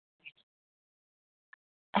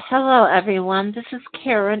Hello, everyone. This is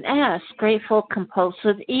Karen S., Grateful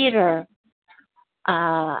Compulsive Eater.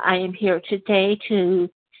 I am here today to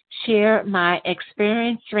share my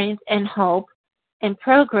experience, strength, and hope and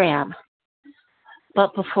program.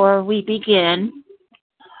 But before we begin,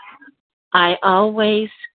 I always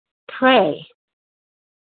pray.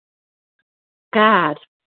 God,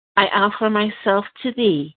 I offer myself to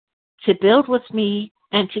Thee to build with me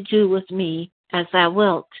and to do with me as Thou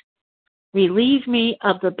wilt. Relieve me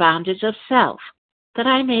of the bondage of self, that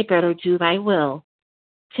I may better do Thy will.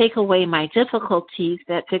 Take away my difficulties,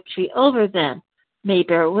 that victory over them may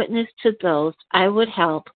bear witness to those I would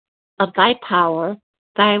help of Thy power,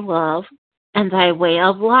 Thy love, and Thy way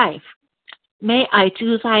of life. May I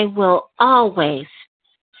do Thy will always.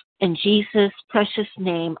 In Jesus' precious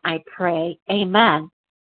name I pray. Amen.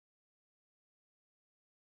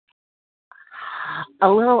 A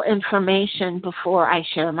little information before I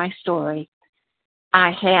share my story.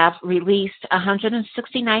 I have released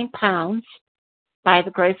 169 pounds by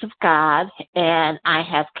the grace of God, and I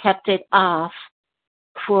have kept it off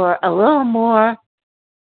for a little more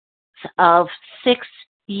of 6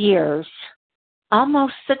 years,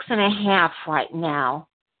 almost 6.5 right now.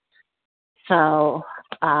 So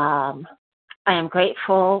I am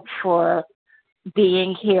grateful for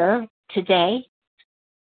being here today.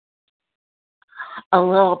 A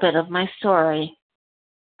little bit of my story.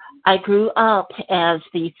 I grew up as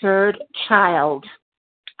the third child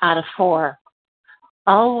out of 4,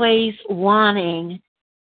 always wanting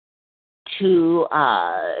to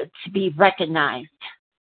be recognized,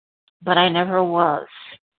 but I never was.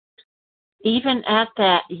 Even at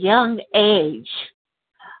that young age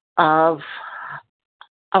of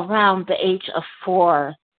around the age of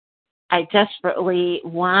 4, I desperately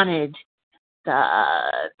wanted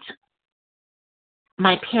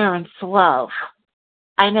my parents' love.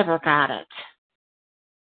 I never got it.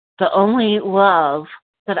 The only love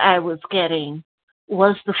that I was getting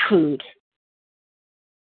was the food.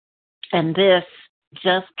 And this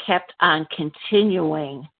just kept on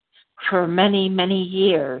continuing for many, many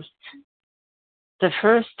years. The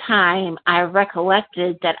first time I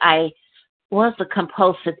recollected that I was a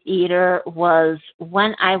compulsive eater was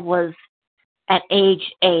when I was at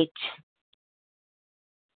age 8.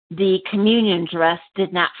 The communion dress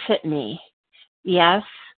did not fit me. Yes,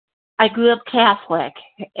 I grew up Catholic,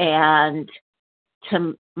 and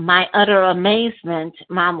to my utter amazement,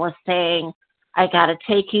 Mom was saying, I got to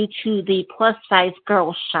take you to the plus-size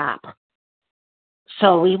girl shop.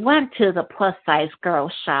 So we went to the plus-size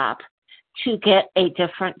girl shop to get a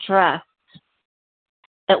different dress.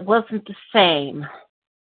 It wasn't the same,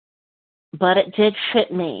 but it did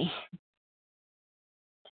fit me.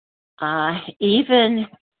 Even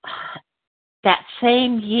that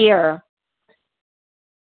same year,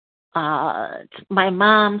 my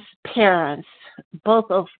mom's parents, both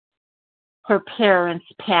of her parents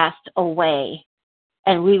passed away,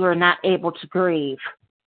 and we were not able to grieve.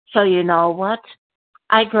 So you know what?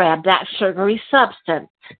 I grabbed that sugary substance.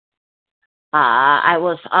 I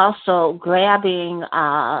was also grabbing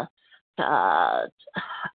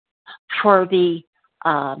for the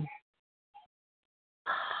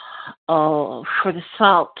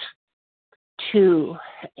salt too,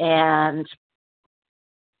 and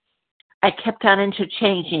I kept on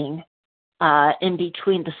interchanging in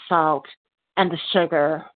between the salt and the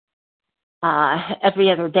sugar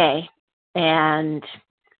every other day. And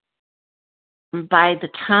by the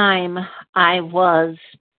time I was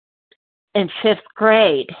in 5th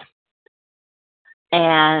grade,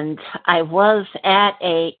 and I was at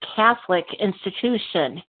a Catholic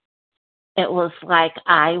institution, it was like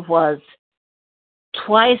I was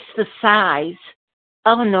twice the size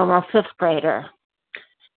of a normal 5th grader.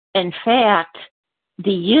 In fact,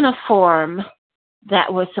 the uniform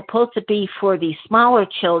that was supposed to be for the smaller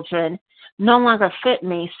children no longer fit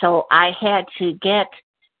me, so I had to get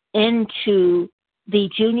into the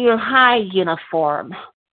junior high uniform.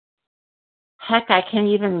 Heck, I can't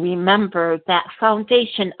even remember that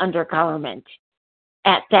foundation undergarment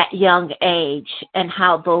at that young age and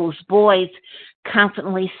how those boys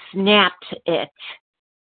constantly snapped it.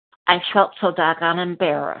 I felt so doggone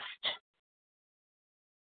embarrassed.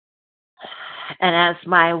 And as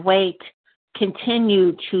my weight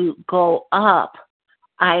continued to go up,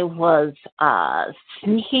 I was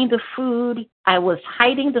sneaking the food. I was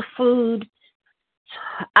hiding the food.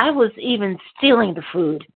 I was even stealing the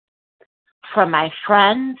food from my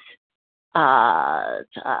friends,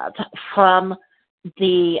 from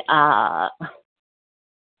the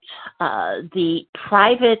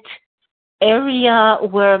private area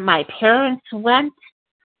where my parents went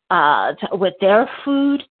with their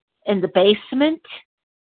food in the basement.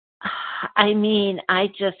 I mean, I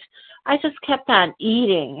just kept on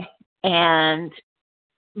eating, and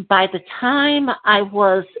by the time I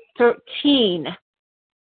was 13,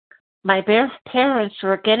 my parents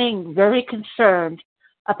were getting very concerned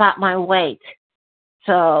about my weight.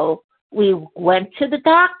 So we went to the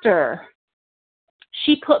doctor.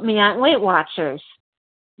 She put me on Weight Watchers.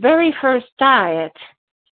 Very first diet.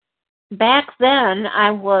 Back then,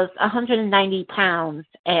 I was 190 pounds,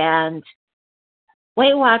 and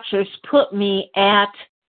Weight Watchers put me at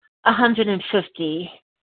 150.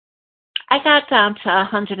 I got down to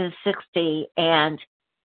 160, and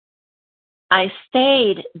I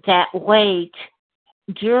stayed that weight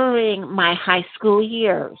during my high school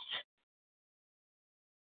years.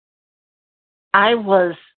 I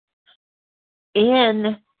was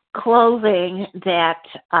in clothing that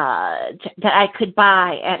I could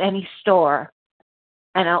buy at any store,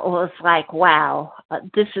 and it was like, wow,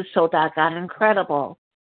 this is so doggone incredible.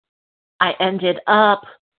 I ended up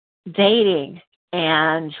dating,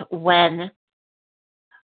 and when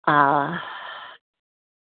I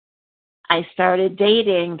started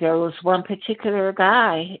dating, there was one particular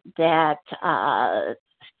guy that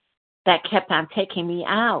kept on taking me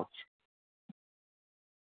out.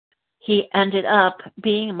 He ended up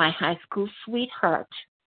being my high school sweetheart.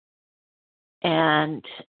 And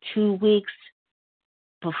 2 weeks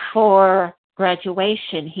before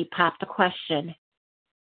graduation, he popped the question.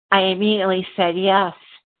 I immediately said yes.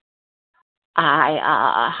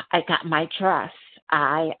 I got my dress.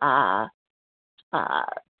 I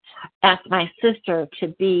asked my sister to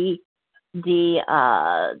be the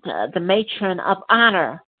matron of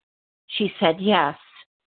honor. She said yes.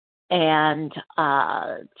 And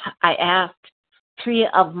I asked 3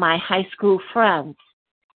 of my high school friends.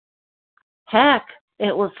 Heck,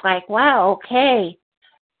 it was like, wow, okay.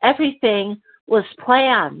 Everything was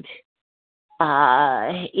planned.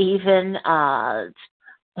 Even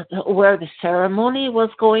where the ceremony was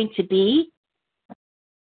going to be.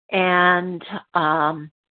 And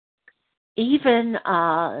even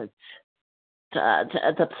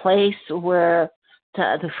the place where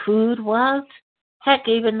the food was. Heck,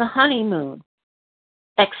 even the honeymoon.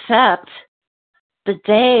 Except the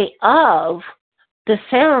day of the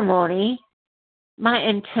ceremony, my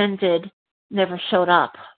intended never showed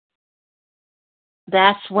up.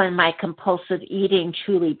 That's when my compulsive eating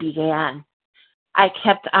truly began. I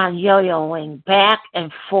kept on yo-yoing back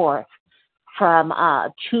and forth from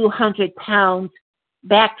 200 pounds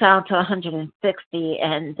back down to 160,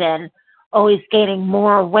 and then always gaining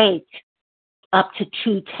more weight up to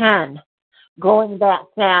 210. Going back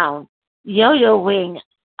down, yo-yoing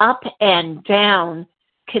up and down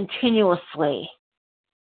continuously,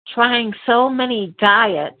 trying so many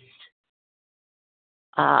diets,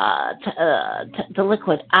 the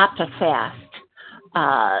liquid OptiFast,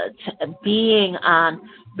 be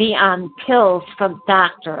on pills from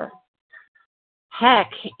doctor.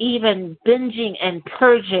 Heck, even binging and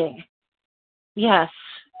purging. Yes,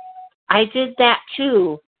 I did that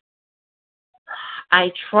too. I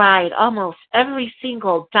tried almost every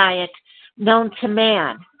single diet known to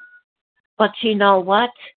man. But you know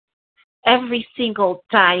what? Every single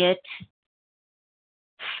diet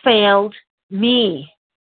failed me.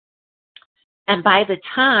 And by the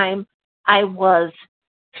time I was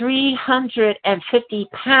 350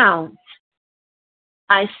 pounds,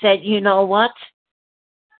 I said, you know what?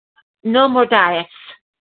 No more diets.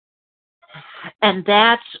 And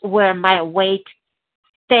that's where my weight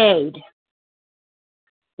stayed.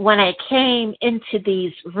 When I came into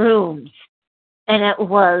these rooms, and it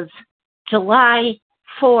was July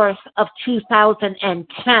 4th of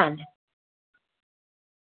 2010,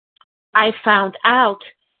 I found out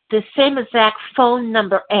the same exact phone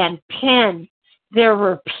number and PIN. There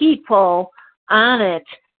were people on it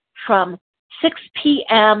from 6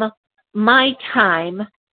 p.m. my time,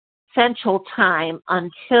 Central Time,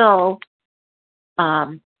 until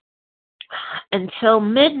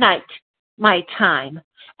midnight my time.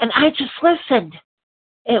 And I just listened.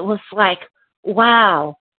 It was like,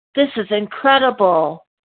 wow, this is incredible.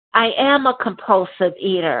 I am a compulsive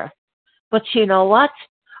eater. But you know what?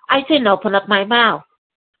 I didn't open up my mouth.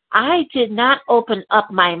 I did not open up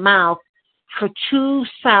my mouth for 2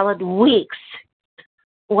 solid weeks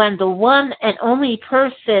when the one and only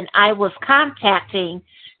person I was contacting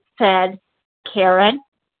said, Karen,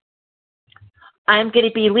 I'm going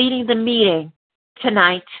to be leading the meeting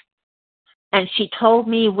tonight. And she told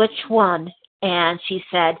me which one, and she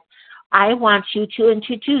said, I want you to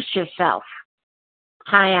introduce yourself.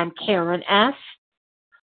 Hi, I'm Karen S.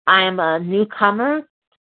 I'm a newcomer.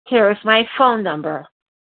 Here's my phone number.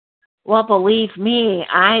 Well, believe me,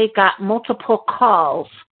 I got multiple calls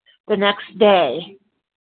the next day.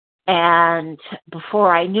 And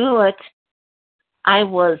before I knew it, I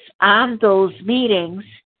was on those meetings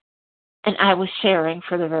and I was sharing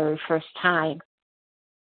for the very first time.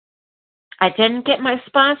 I didn't get my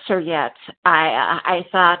sponsor yet. I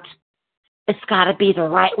thought it's got to be the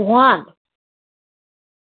right one.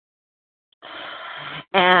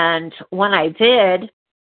 And when I did,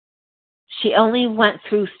 she only went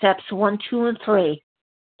through steps 1, 2, and 3.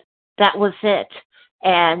 That was it.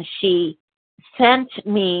 And she sent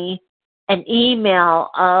me an email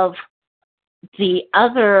of the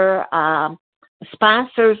other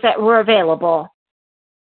sponsors that were available.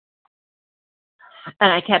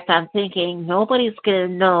 And I kept on thinking, nobody's going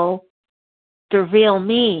to know the real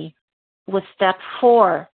me with step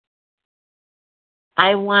 4.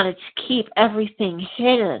 I wanted to keep everything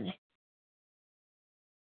hidden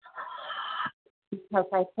because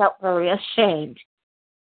I felt very ashamed.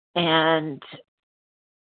 And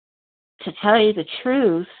to tell you the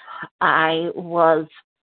truth, I was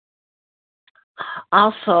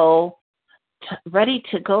also ready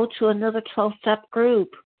to go to another 12-step group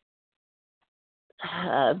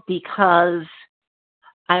because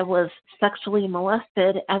I was sexually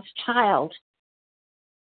molested as a child.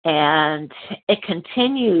 And it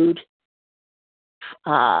continued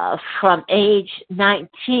from age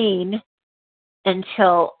 19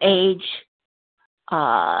 until age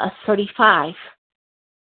 35.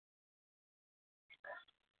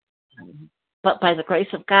 But by the grace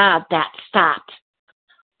of God, that stopped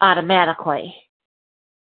automatically.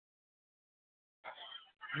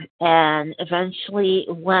 And eventually,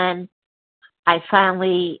 when I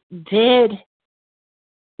finally did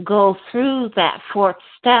go through that 4th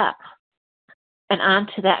step and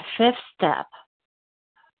onto that 5th step,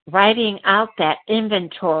 writing out that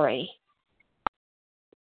inventory,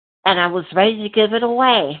 and I was ready to give it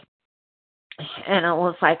away. And it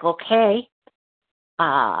was like, okay,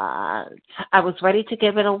 I was ready to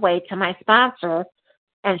give it away to my sponsor,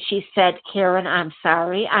 and she said, Karen, I'm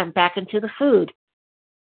sorry, I'm back into the food.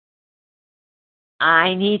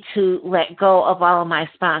 I need to let go of all of my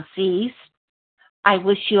sponsees. I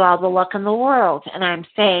wish you all the luck in the world. And I'm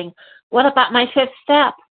saying, what about my 5th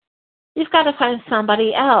step? You've got to find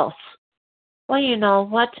somebody else. Well, you know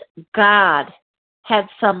what? God had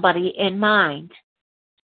somebody in mind.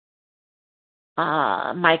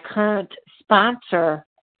 My current sponsor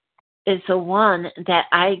is the one that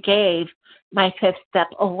I gave my 5th step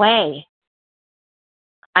away.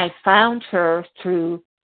 I found her through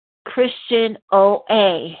Christian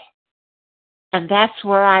OA, and that's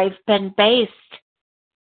where I've been based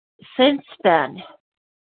since then.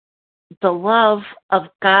 The love of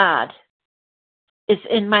God is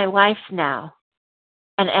in my life now.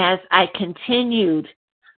 And as I continued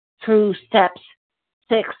through steps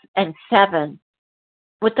 6 and 7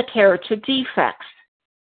 with the character defects,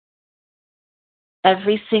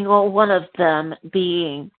 every single one of them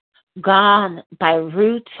being gone by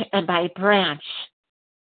root and by branch,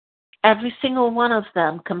 every single one of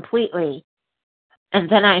them completely. And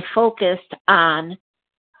then I focused on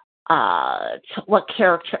what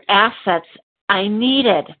character assets I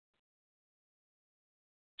needed.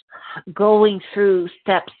 Going through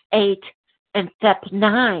steps 8 and step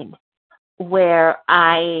 9, where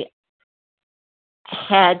I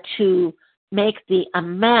had to make the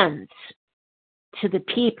amends to the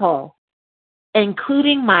people,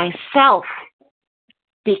 including myself,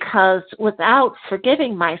 because without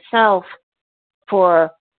forgiving myself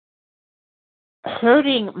for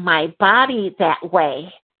hurting my body that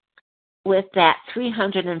way with that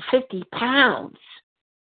 350 pounds,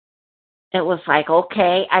 it was like,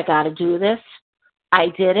 okay, I got to do this. I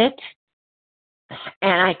did it.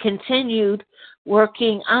 And I continued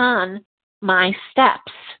working on my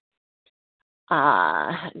steps.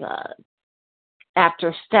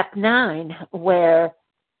 After step 9, where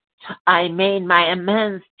I made my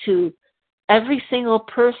amends to every single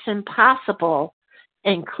person possible,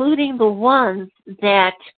 including the ones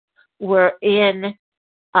that were in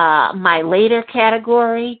my later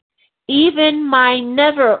category, even my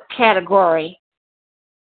never category.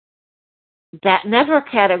 That never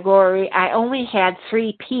category, I only had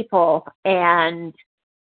 3 people, and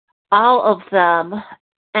all of them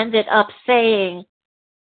ended up saying,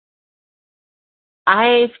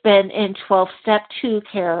 I've been in 12 step 2,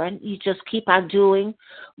 Karen. You just keep on doing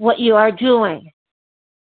what you are doing.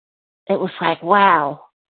 It was like, wow.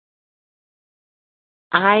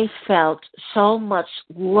 I felt so much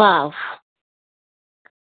love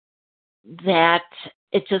that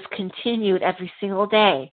it just continued every single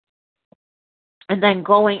day. And then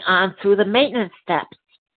going on through the maintenance steps,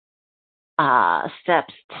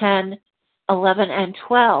 steps 10, 11, and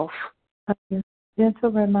 12. Okay.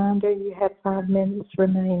 Gentle reminder, you have 5 minutes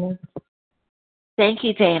remaining. Thank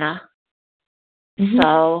you, Dana. Mm-hmm.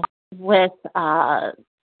 So with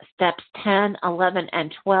steps 10, 11,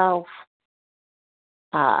 and 12,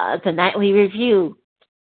 the nightly review,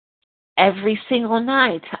 every single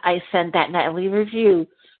night I send that nightly review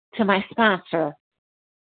to my sponsor.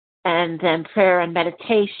 And then prayer and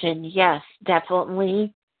meditation, yes,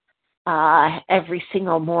 definitely every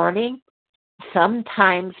single morning,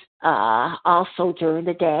 sometimes also during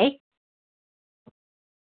the day,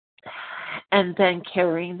 and then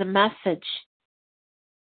carrying the message.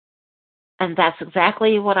 And that's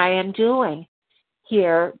exactly what I am doing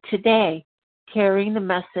here today, carrying the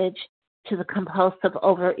message to the compulsive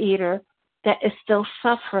overeater that is still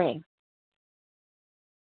suffering.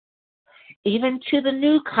 Even to the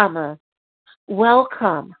newcomer,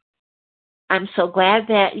 welcome. I'm so glad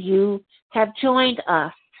that you have joined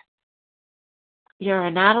us. You're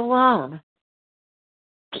not alone.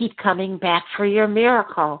 Keep coming back for your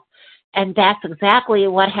miracle. And that's exactly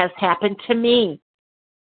what has happened to me.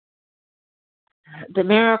 The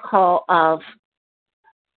miracle of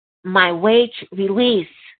my wage release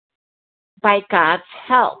by God's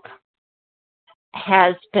help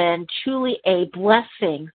has been truly a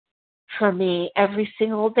blessing for me every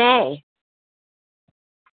single day.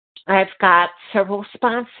 I've got several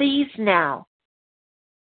sponsees now,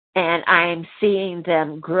 and I'm seeing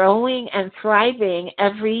them growing and thriving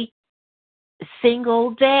every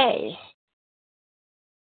single day.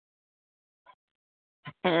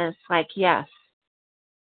 And it's like, yes,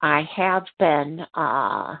 I have been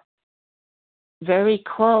very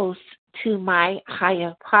close to my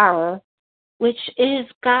higher power, which is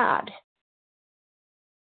God.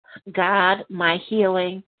 God, my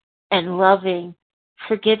healing and loving,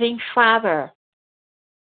 forgiving Father,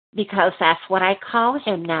 because that's what I call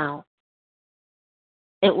him now.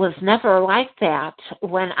 It was never like that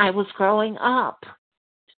when I was growing up.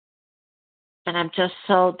 And I'm just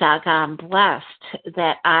so doggone blessed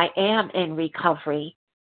that I am in recovery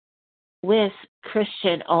with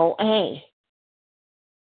Christian OA.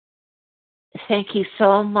 Thank you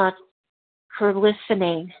so much for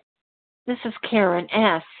listening. This is Karen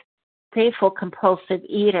S., Grateful Compulsive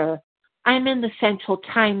Eater. I'm in the Central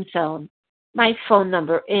Time Zone. My phone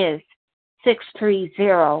number is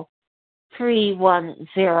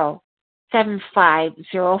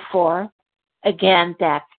 630-310-7504. Again,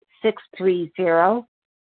 that's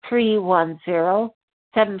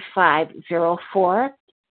 630-310-7504.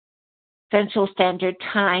 Central Standard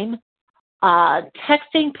Time.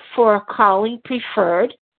 Texting for calling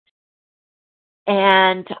preferred.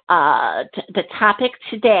 And the topic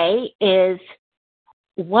today is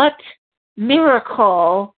what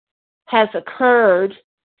miracle has occurred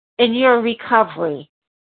in your recovery?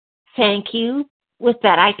 Thank you. With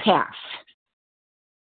that, I pass.